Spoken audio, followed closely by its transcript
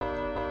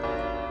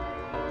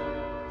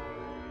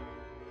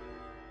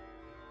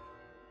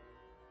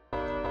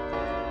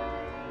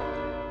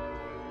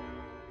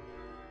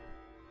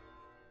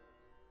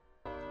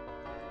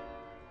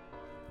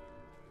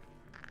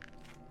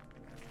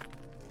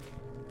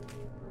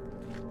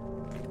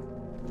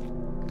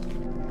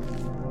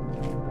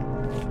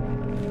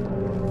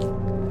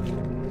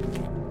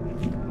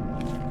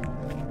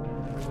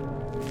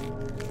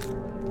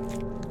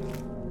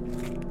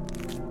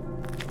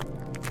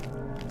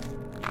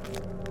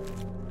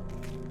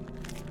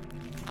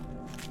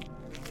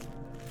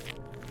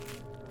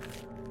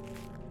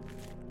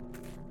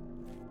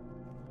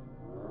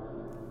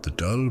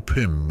dull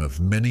prim of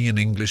many an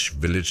English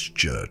village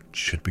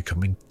church had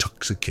become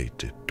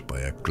intoxicated by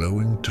a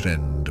glowing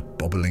trend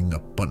bobbling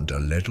up under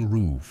level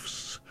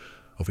roofs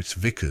of its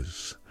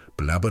vicars,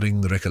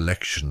 blabbering the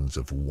recollections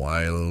of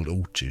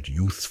wild-oated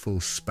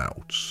youthful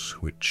spouts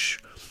which,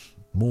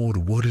 more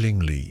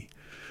whirlingly,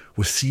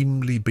 were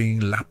seemingly being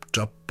lapped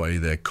up by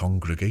their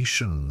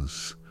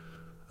congregations,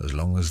 as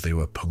long as they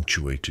were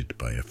punctuated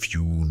by a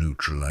few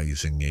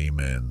neutralizing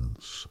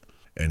amens.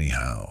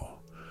 Anyhow,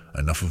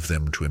 enough of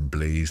them to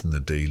emblazon the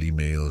Daily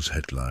Mail's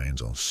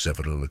headlines on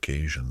several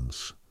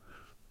occasions.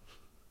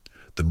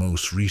 The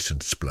most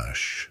recent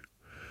splash: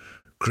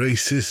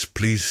 "Crisis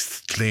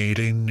police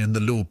trading in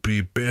the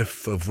loopy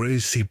biff of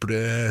racy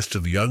breast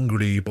of young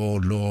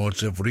reborn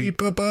lords of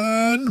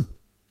Reeperburn,"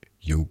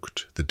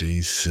 yoked the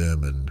day's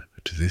sermon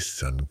to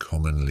this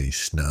uncommonly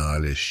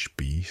snarlish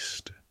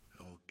beast.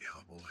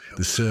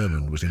 The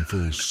sermon was in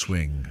full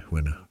swing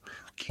when,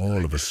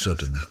 all of a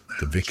sudden,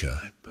 the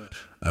vicar,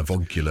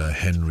 avuncular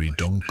Henry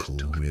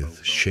Dunkel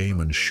with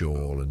shaman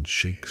shawl and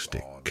shake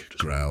stick,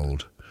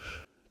 growled,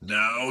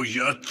 "Now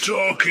you're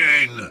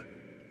talking!"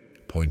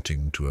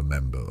 pointing to a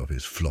member of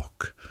his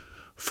flock,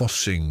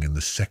 fussing in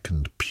the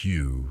second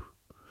pew,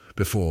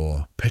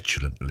 before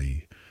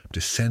petulantly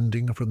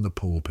descending from the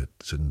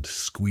pulpit and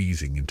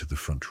squeezing into the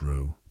front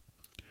row.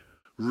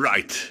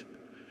 "Right,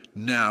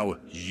 now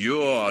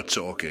you're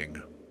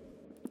talking."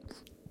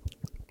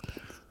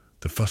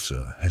 The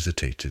fusser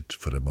hesitated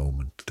for a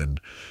moment, then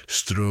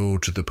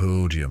strode to the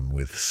podium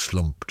with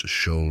slumped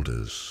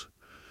shoulders,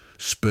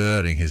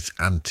 spurring his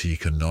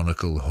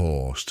anti-canonical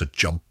horse to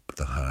jump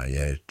the high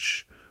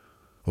edge,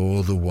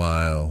 all the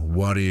while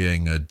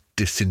worrying a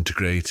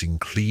disintegrating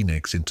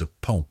Kleenex into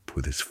pulp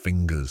with his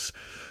fingers,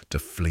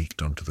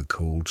 deflate onto the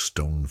cold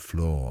stone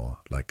floor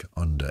like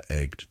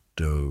under-egged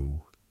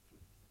dough.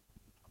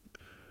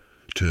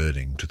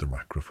 Turning to the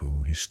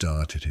microphone, he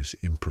started his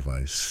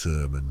improvised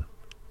sermon.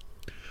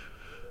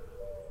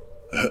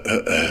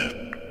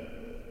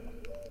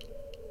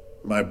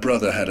 My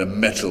brother had a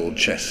metal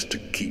chest to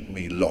keep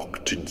me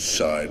locked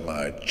inside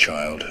my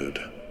childhood.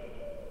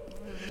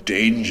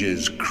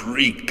 Dangers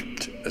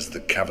creaked as the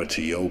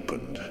cavity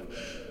opened,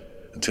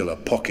 until a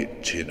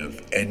pocket tin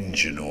of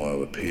engine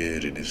oil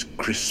appeared in his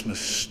Christmas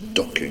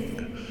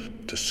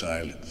stocking to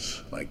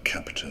silence my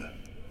captor.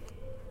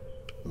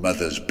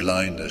 Mother's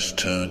blindness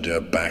turned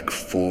her back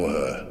for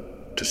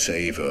her to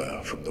save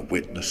her from the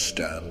witness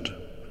stand.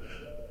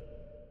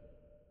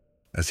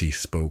 As he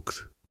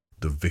spoke,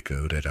 the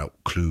vicar read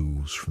out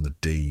clues from the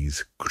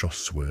day's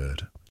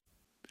crossword.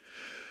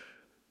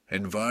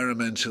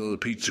 Environmental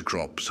pizza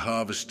crops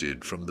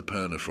harvested from the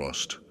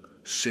permafrost,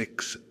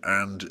 6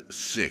 and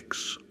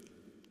 6.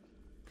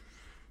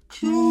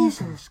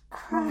 Jesus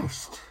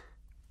Christ!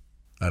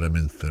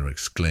 Aramintha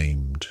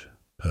exclaimed,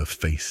 her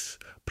face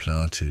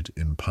planted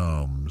in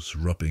palms,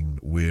 rubbing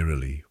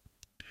wearily.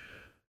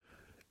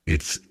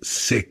 It's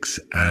 6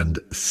 and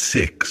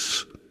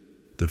 6,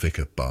 the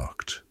vicar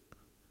barked,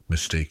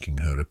 mistaking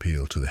her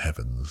appeal to the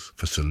heavens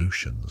for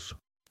solutions.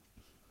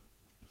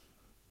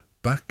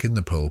 Back in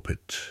the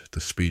pulpit, the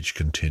speech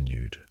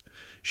continued,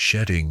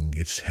 shedding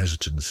its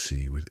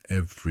hesitancy with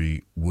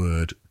every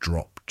word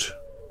dropped.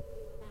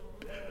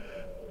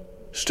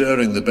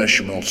 Stirring the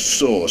bechamel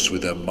sauce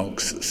with a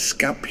monk's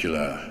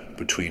scapula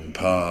between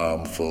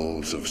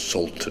palmfuls of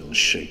salt and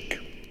shake,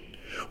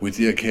 with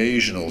the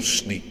occasional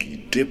sneaky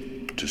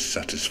dip to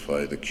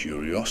satisfy the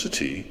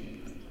curiosity,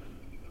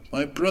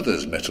 my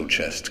brother's metal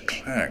chest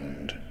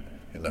clanged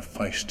in the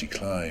feisty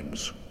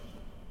climbs.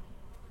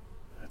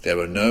 There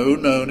were no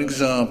known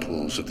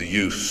examples of the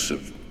use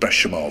of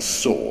bechamel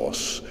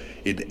sauce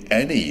in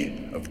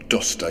any of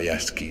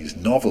Dostoevsky's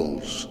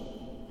novels,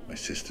 my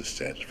sister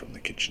said from the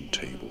kitchen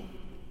table.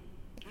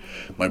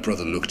 My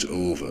brother looked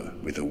over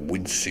with a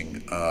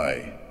wincing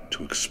eye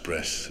to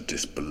express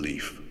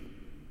disbelief.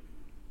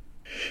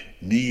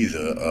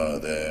 Neither are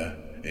there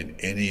in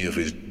any of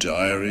his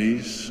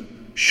diaries,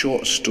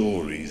 short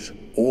stories,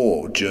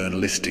 or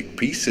journalistic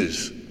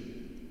pieces.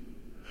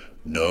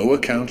 No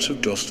account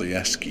of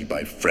Dostoevsky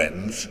by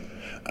friends,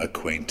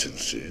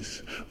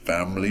 acquaintances,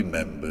 family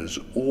members,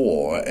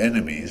 or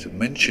enemies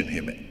mention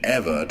him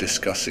ever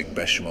discussing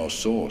bechamel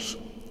sauce,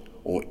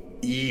 or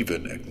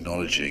even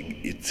acknowledging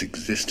its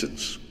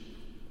existence.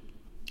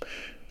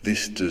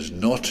 This does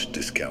not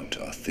discount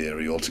our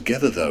theory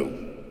altogether,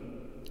 though.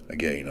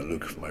 Again, a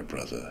look for my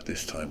brother,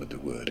 this time at the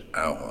word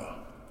our,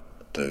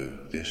 though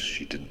this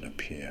she didn't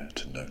appear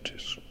to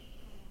notice.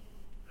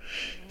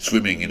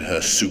 Swimming in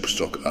her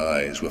soup-stock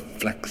eyes were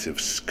flecks of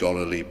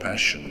scholarly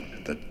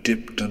passion that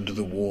dipped under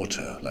the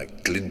water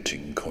like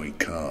glinting koi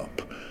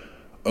carp,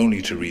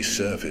 only to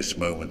resurface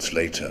moments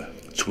later,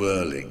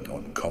 twirling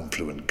on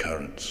confluent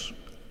currents.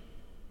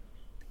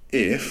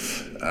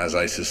 If, as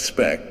I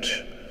suspect,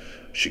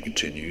 she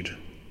continued,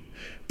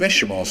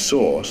 bechamel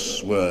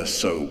sauce were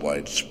so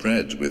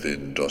widespread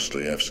within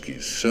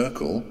Dostoevsky's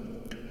circle,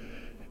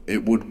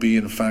 it would be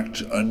in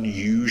fact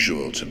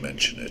unusual to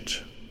mention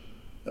it,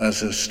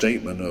 as a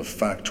statement of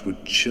fact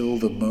would chill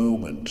the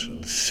moment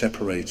and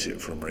separate it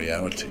from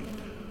reality,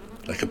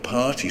 like a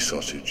party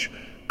sausage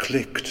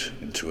clicked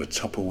into a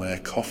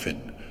Tupperware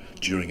coffin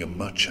during a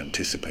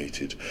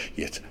much-anticipated,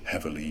 yet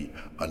heavily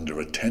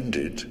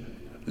under-attended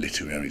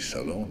literary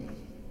salon.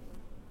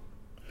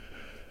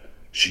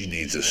 "She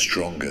needs a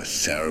stronger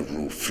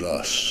cerebral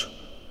flush,"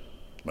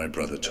 my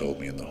brother told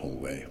me in the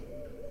hallway.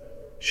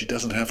 "She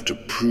doesn't have to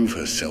prove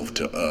herself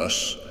to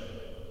us.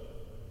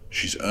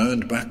 She's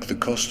earned back the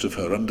cost of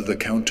her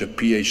under-the-counter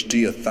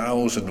PhD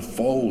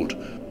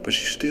 1,000-fold, but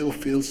she still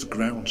feels the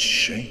ground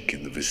shake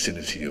in the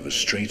vicinity of a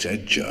straight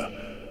edger,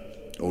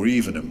 or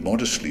even a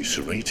modestly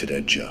serrated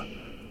edger.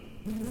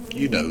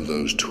 You know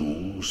those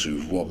tools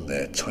who've won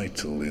their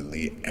title in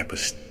the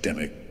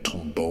epistemic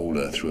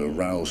tombola through a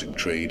rousing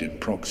trade in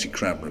proxy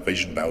cram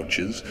revision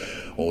vouchers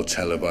or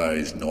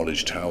televised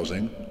knowledge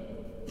housing.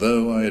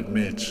 Though I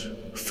admit,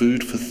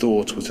 Food for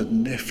Thought was a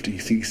nifty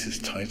thesis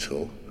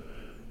title.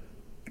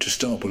 To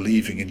start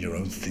believing in your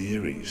own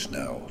theories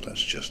now,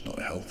 that's just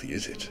not healthy,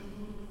 is it?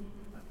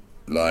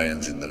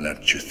 Lions in the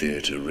lecture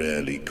theatre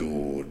rarely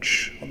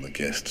gorge on the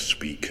guest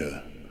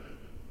speaker,"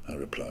 I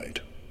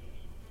replied.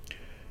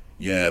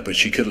 "Yeah, but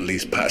she could at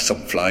least pat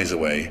some flies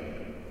away."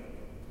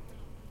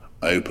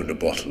 I opened a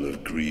bottle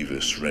of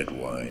grievous red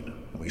wine,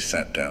 and we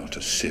sat down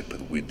to sip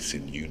and wince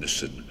in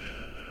unison,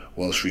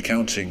 whilst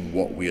recounting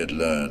what we had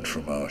learned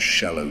from our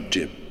shallow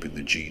dip in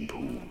the gene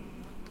pool,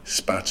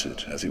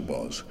 spattered, as it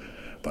was,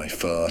 by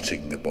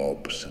farting the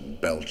bobs and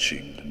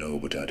belching the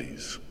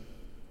nobodaddies.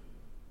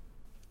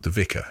 The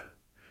vicar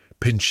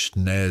pinched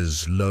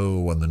Nez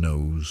low on the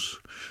nose,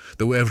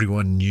 though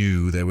everyone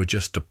knew they were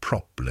just a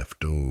prop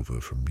left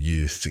over from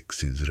Year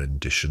Six's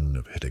rendition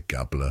of Hedda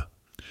Gabler,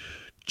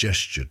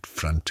 gestured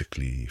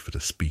frantically for the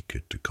speaker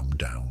to come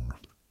down.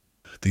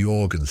 The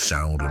organ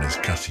sound on his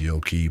Casio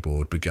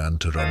keyboard began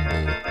to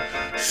rumble,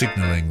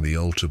 signalling the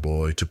altar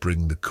boy to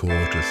bring the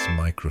cordless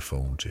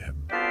microphone to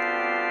him.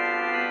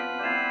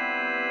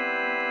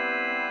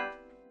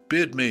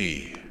 "Bid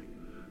me.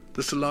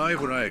 The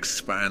saliva I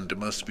expand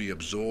must be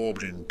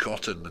absorbed in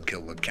cotton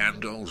until the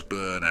candles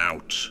burn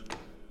out."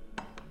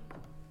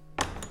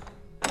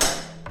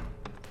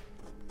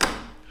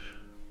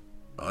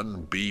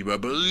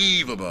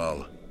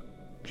 "Unbelievable!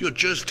 You're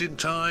just in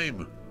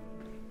time,"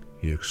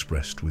 he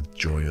expressed with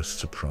joyous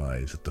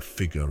surprise at the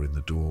figure in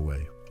the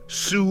doorway.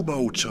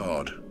 "Sumo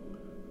Todd,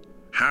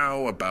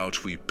 how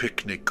about we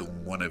picnic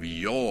on one of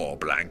your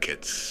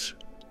blankets?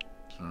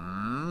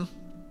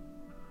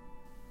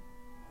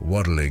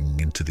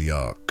 Waddling into the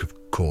arc of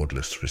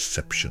cordless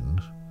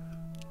reception,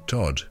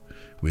 Todd,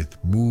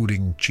 with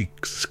mooding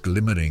cheeks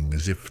glimmering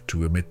as if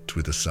to emit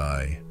with a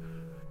sigh,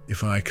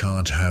 "If I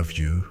can't have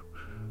you,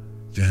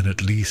 then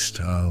at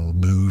least I'll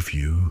move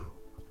you,"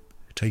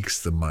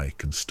 takes the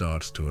mic and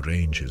starts to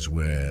arrange his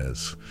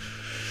wares,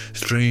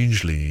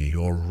 strangely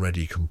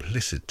already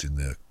complicit in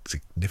the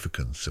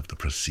significance of the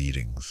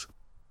proceedings.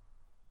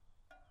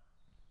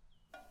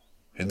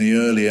 In the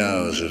early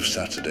hours of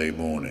Saturday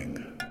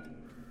morning,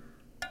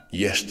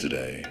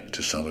 yesterday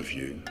to some of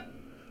you,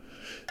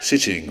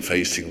 sitting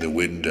facing the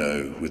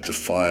window with the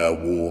fire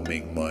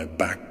warming my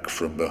back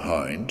from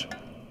behind,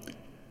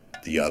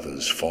 the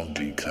others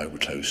fondly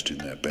comatose in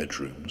their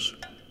bedrooms,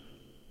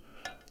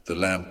 the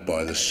lamp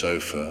by the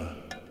sofa,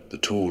 the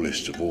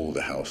tallest of all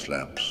the house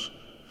lamps,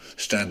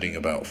 standing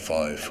about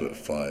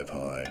 5'5"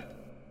 high.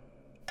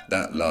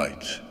 That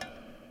light,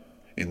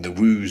 in the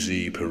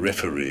woozy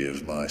periphery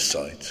of my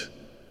sight,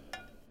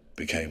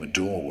 became a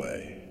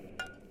doorway,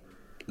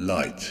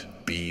 light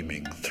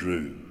beaming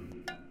through.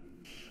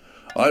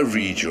 I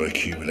read your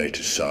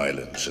accumulated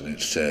silence and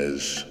it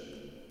says,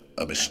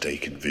 a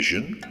mistaken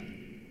vision?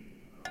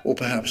 Or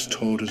perhaps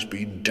Todd has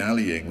been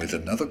dallying with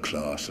another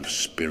class of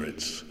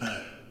spirits.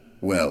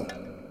 Well,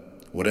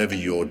 whatever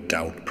your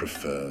doubt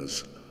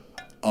prefers,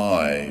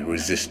 I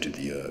resisted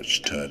the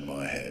urge to turn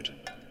my head,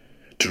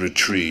 to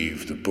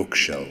retrieve the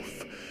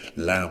bookshelf,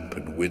 lamp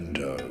and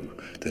window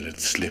that had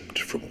slipped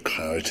from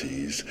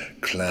Clarity's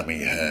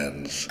clammy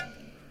hands.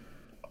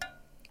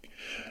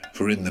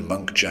 For in the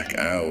monkjack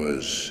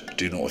hours,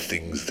 do not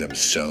things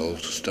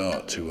themselves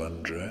start to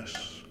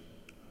undress?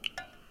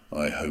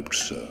 I hoped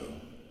so,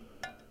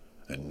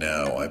 and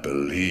now I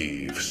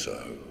believe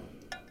so.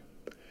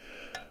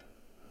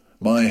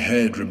 My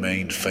head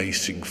remained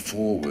facing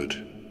forward,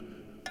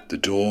 the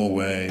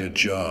doorway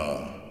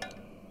ajar.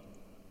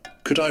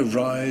 Could I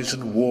rise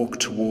and walk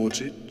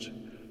towards it,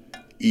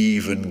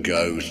 even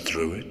go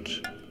through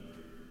it?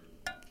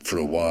 For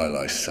a while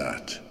I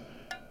sat,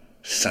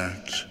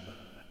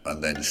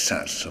 and then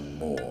sat some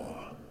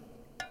more.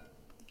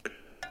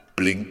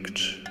 Blinked,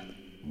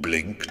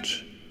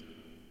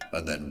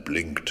 and then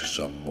blinked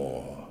some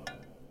more.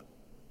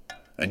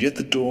 And yet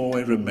the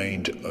doorway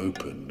remained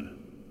open,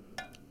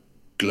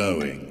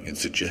 glowing in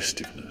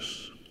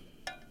suggestiveness.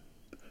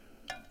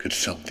 Could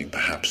something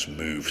perhaps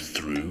move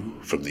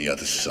through from the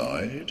other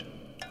side?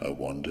 I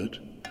wondered.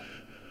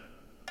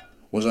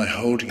 Was I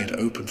holding it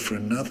open for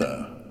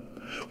another?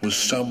 Was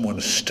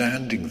someone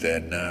standing there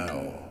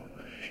now?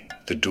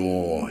 The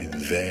door in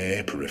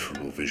their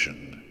peripheral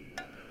vision,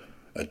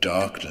 a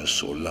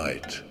darkness or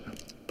light,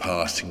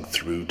 passing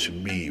through to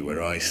me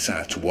where I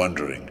sat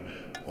wondering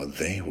what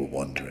they were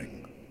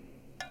wondering.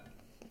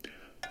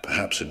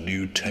 Perhaps a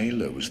new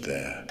tailor was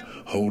there,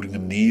 holding a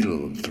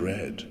needle and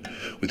thread,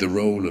 with a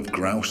roll of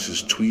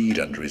grouse's tweed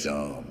under his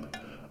arm,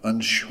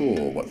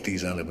 unsure what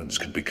these elements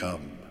could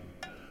become.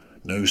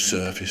 No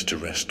surface to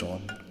rest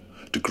on,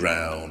 the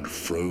ground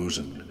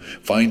frozen,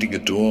 finding a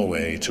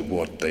doorway to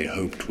what they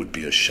hoped would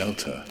be a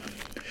shelter,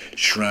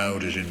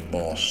 shrouded in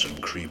moss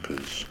and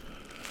creepers.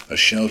 A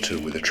shelter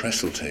with a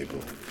trestle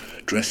table,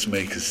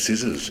 dressmakers'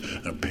 scissors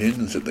and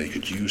pins that they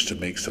could use to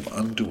make some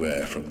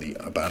underwear from the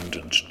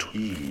abandoned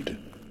tweed.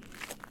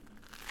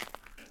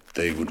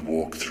 They would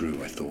walk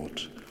through, I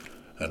thought,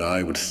 and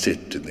I would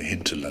sit in the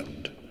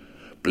hinterland,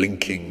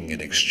 blinking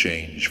in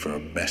exchange for a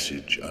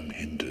message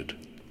unhindered.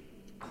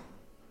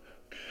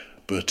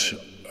 But,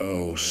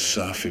 oh,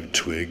 Safib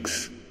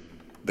twigs,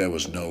 there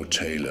was no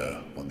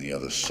tailor on the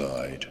other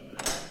side.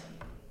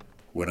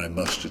 When I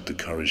mustered the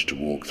courage to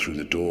walk through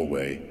the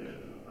doorway,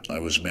 I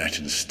was met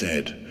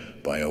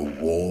instead by a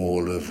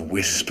wall of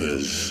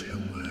whispers.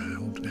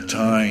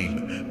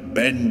 Time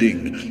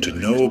bending to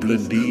nobler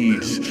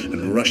needs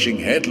and rushing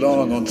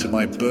headlong onto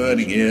my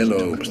burning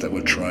earlobes that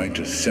were trying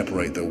to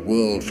separate the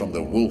world from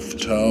the wolf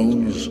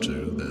tones.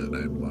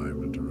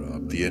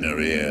 The inner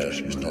ear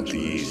is not the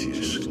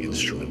easiest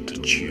instrument to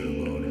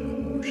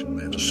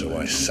tune. So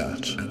I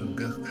sat,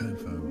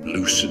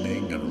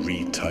 loosening and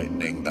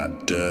retightening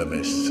that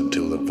dermis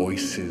until the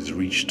voices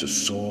reached a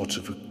sort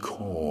of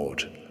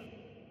accord.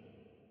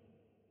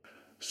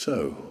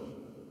 So,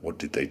 what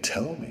did they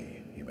tell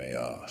me, you may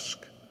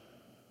ask?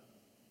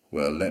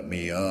 Well, let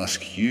me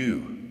ask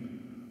you.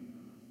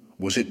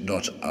 Was it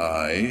not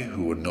I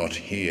who were not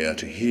here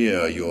to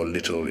hear your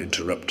little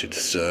interrupted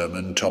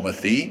sermon,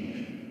 Tomothy?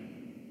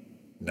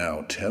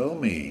 Now tell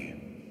me,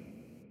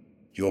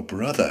 your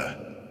brother,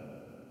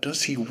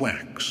 does he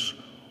wax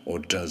or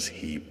does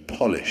he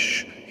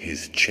polish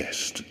his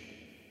chest?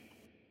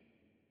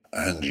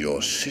 And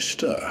your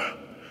sister,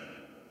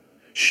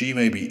 she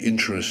may be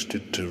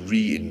interested to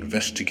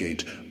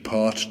re-investigate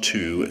Part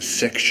 2,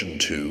 Section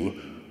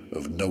 2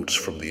 of Notes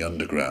from the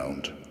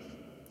Underground,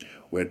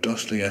 where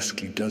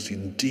Dostoevsky does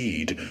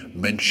indeed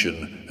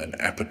mention an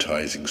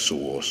appetizing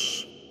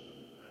source,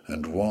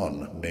 and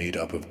one made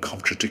up of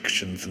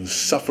contradictions and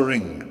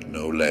suffering,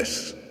 no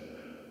less.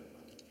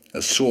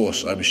 A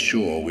source I'm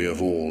sure we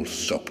have all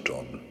supped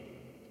on.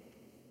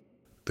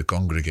 The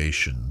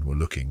congregation were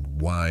looking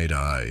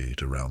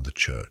wide-eyed around the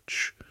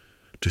church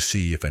to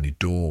see if any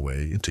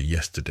doorway into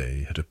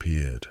yesterday had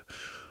appeared,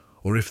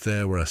 or if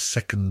there were a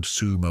second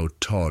sumo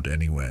Todd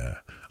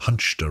anywhere,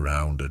 hunched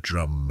around a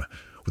drum,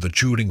 with a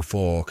dueling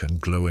fork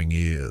and glowing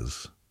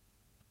ears.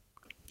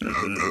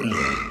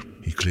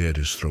 He cleared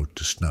his throat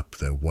to snap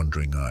their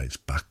wondering eyes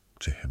back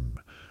to him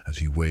as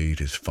he weighed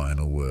his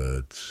final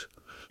words.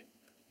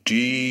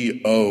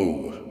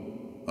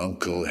 G.O.,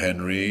 Uncle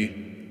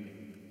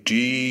Henry.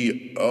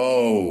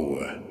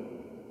 G.O.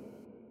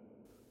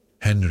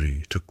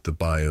 Henry took the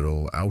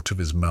biro out of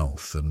his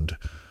mouth and,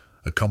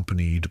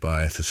 accompanied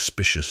by a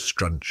suspicious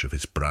scrunch of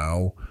his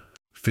brow,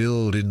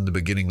 filled in the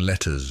beginning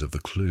letters of the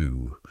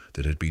clue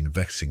that had been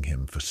vexing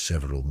him for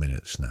several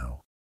minutes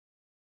now.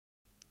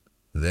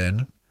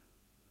 Then,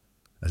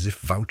 as if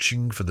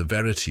vouching for the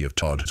verity of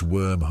Todd's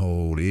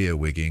wormhole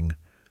earwigging,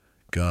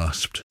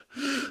 gasped,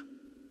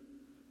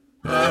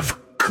 "Of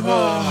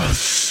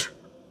course!"